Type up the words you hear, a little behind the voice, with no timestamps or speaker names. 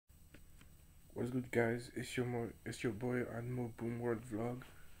What's good, guys? It's your boy Adm'O Boom World Vlog.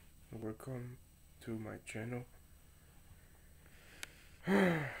 Welcome to my channel.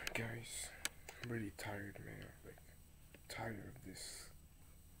 Guys, I'm really tired, man. Like, tired of this.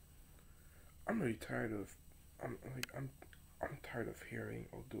 I'm really tired of. I'm tired of hearing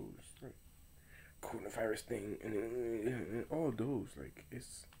all those like coronavirus thing and all those. Like,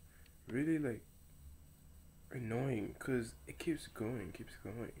 it's really like annoying because it keeps going,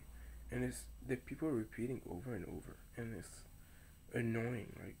 and it's the people repeating over and over, and it's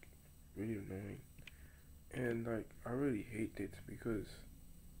annoying, like really annoying. And like I really hate it I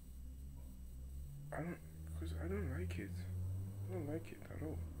don't because I don't like it. I don't like it at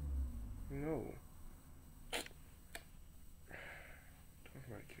all. No, don't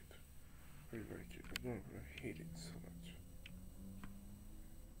like it. I really like it. I don't. I hate it so much.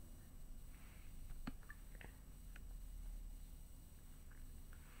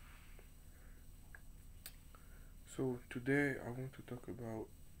 So today I want to talk about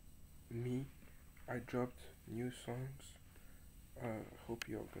me. I dropped new songs. Hope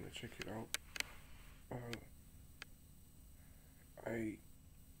y'all gonna check it out. Uh, I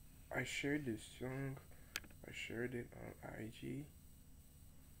I shared this song. I shared it on IG.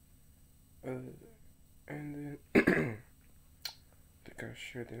 And then I think I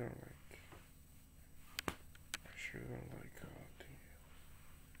shared it on like I shared it on like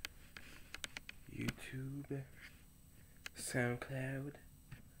YouTube, SoundCloud.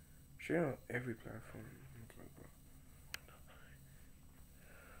 Share on every platform.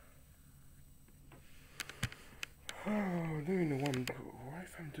 Oh, I don't even know why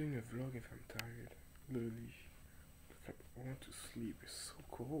if I'm doing a vlog if I'm tired. Literally, like I want to sleep. It's so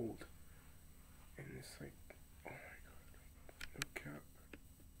cold, and it's like, oh my god, no cap.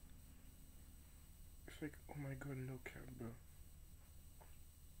 It's like, oh my god, no cap, bro.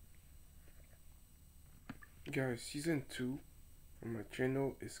 Guys, season 2 on my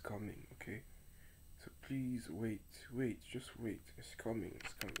channel is coming. Okay, so please just wait. It's coming.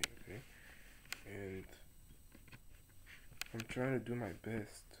 Okay, and I'm trying to do my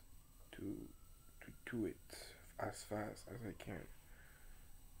best to do it as fast as I can.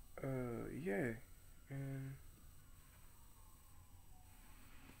 Yeah, and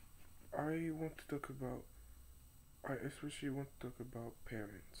I want to talk about. I especially want to talk about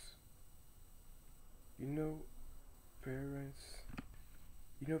parents. You know, parents.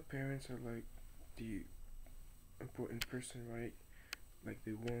 Parents are like the important person, right? Like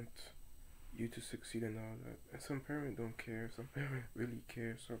they want you to succeed and all that. And some parents don't care. Some parents really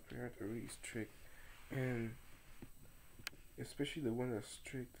care. Some parents are really strict, and especially the one that's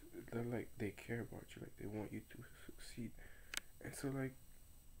strict, they're like they care about you. Like they want you to succeed. And so like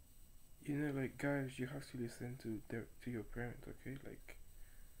like guys, you have to listen to your parents. Okay, like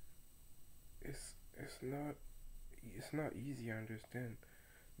it's not easy. I understand,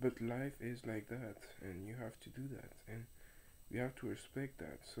 but life is like that, and you have to do that, and we have to respect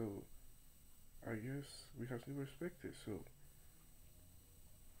that. So I guess we have to respect it. So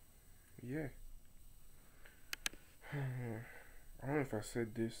yeah. I don't know if I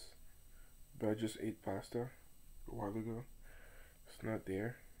said this, but I just ate pasta a while ago. It's not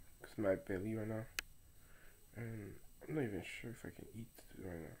there. It's my belly right now, and I'm not even sure if I can eat it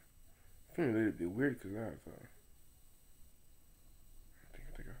right now. I'm feeling a little bit weird because I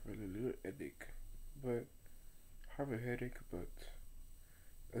think I have a little headache, but I have a headache, but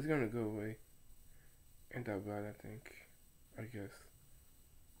it's gonna go away. Ain't that bad, I think. I guess.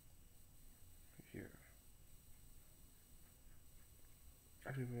 Yeah.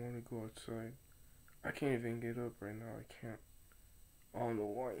 I don't even want to go outside. I can't even get up right now. I can't. I don't know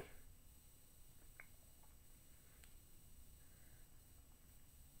why.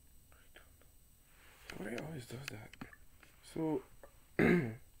 Why always does that? So,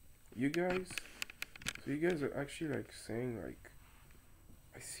 you guys, so you guys are actually like saying like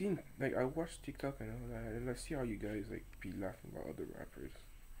I watch TikTok and all that, and I see how you guys like be laughing about other rappers.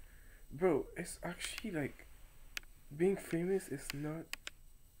 Bro, it's actually like being famous is not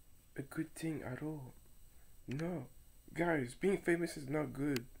a good thing at all. No, guys, being famous is not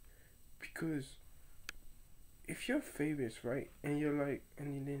good because if you're famous, right, and you're like,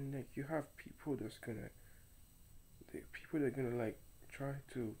 and then like you have people that are gonna like try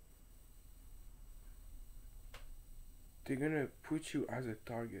to, they're gonna put you as a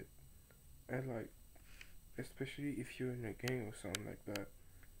target, and like especially if you're in a gang or something like that,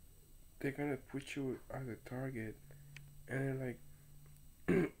 they're gonna put you as a target, and then like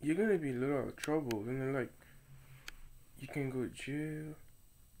you're gonna be in a lot of trouble, and then like you can go to jail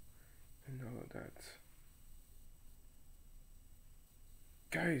and all of that.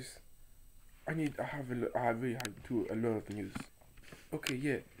 Guys, I really have to do a lot of news. Okay,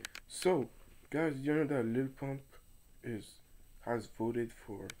 yeah. So, guys, you know that Lil Pump is has voted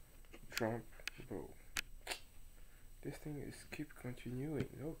for Trump, bro. This thing is keep continuing.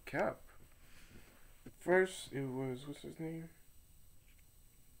 No cap. First, it was what's his name?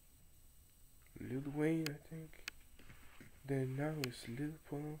 Lil Wayne, I think. Then now it's Lil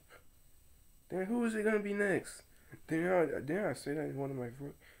Pump. Then who is it gonna be next? Then I say that in one of my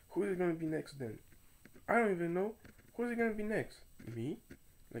vlogs. Who is it gonna be next then? I don't even know. Who is it gonna be next? Me?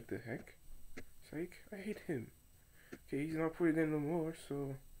 Like the heck? Psych, I hate him. Okay, he's not putting in no more,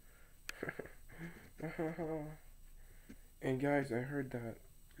 so. And guys, I heard that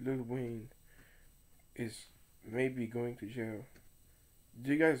Lil Wayne is maybe going to jail.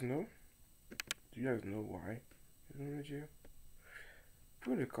 Do you guys know? Do you guys know why he's going to jail?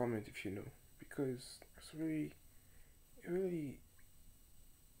 Put in a comment if you know, because it's really, really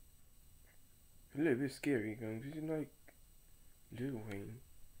a little bit scary. Because you know, like Lil Wayne,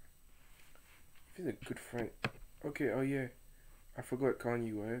 he's a good friend. Okay, oh yeah, I forgot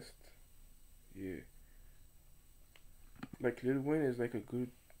Kanye West. Yeah, like Lil Wayne is like a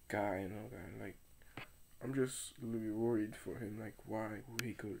good guy and all that. Like I'm just a little bit worried for him. Like why would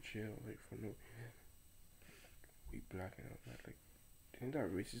he go to jail? Like for no, we black and all that. Like isn't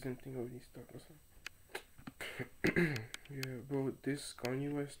that racism thing already start or something? Yeah, bro, this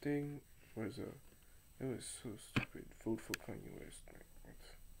Kanye West thing was it was so stupid. Vote for Kanye West. Like what?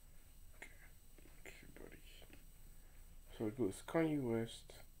 Okay, okay, buddy. So it goes Kanye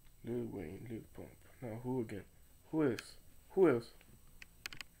West, Lil Wayne, Lil Pump. Now who again? Who else? Who else?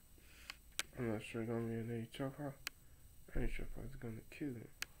 I'm not sure. Gonna be an chopper. Any chopper is gonna kill him.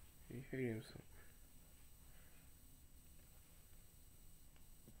 He hate him so.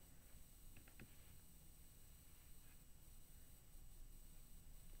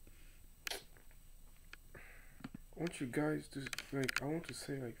 I want you guys to like. I want to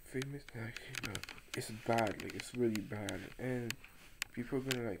say like famous. Like it's bad. Like it's really bad, and people are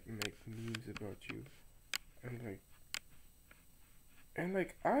gonna like make memes about you, and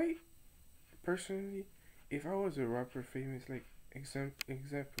like I personally, if I was a rapper famous, like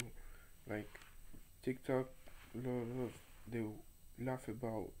example, like TikTok, love they laugh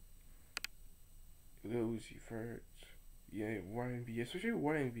about those you've heard, yeah, YNBA, especially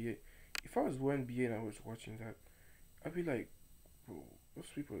YNBA. If I was YNBA and I was watching that, I'd be like, bro, those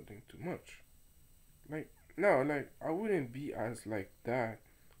people are doing too much. Like, no, like I wouldn't be as like that.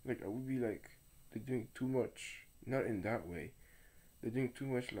 Like I would be like, they're doing too much. Not in that way. They're doing too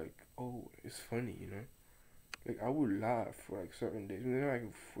much. Like, oh, it's funny, you know. Like I would laugh for like certain days, and then I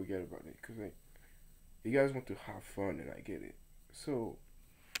can forget about it. Cause like you guys want to have fun, and I get it. So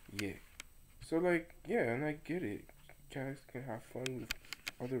yeah. So like yeah, and I get it. You guys can have fun with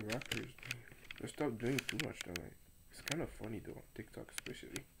other rappers. Just stop doing too much. Though. Like it's kind of funny though on TikTok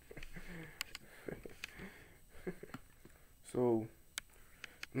especially. So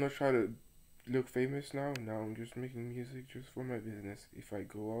I'm not trying to look famous now. Now I'm just making music just for my business. If I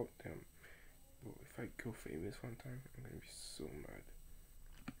go out, then well, if I go famous one time, I'm gonna be so mad.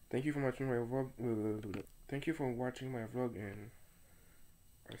 Thank you for watching my vlog. Thank you for watching my vlog, and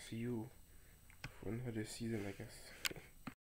I'll see you for another season, I guess.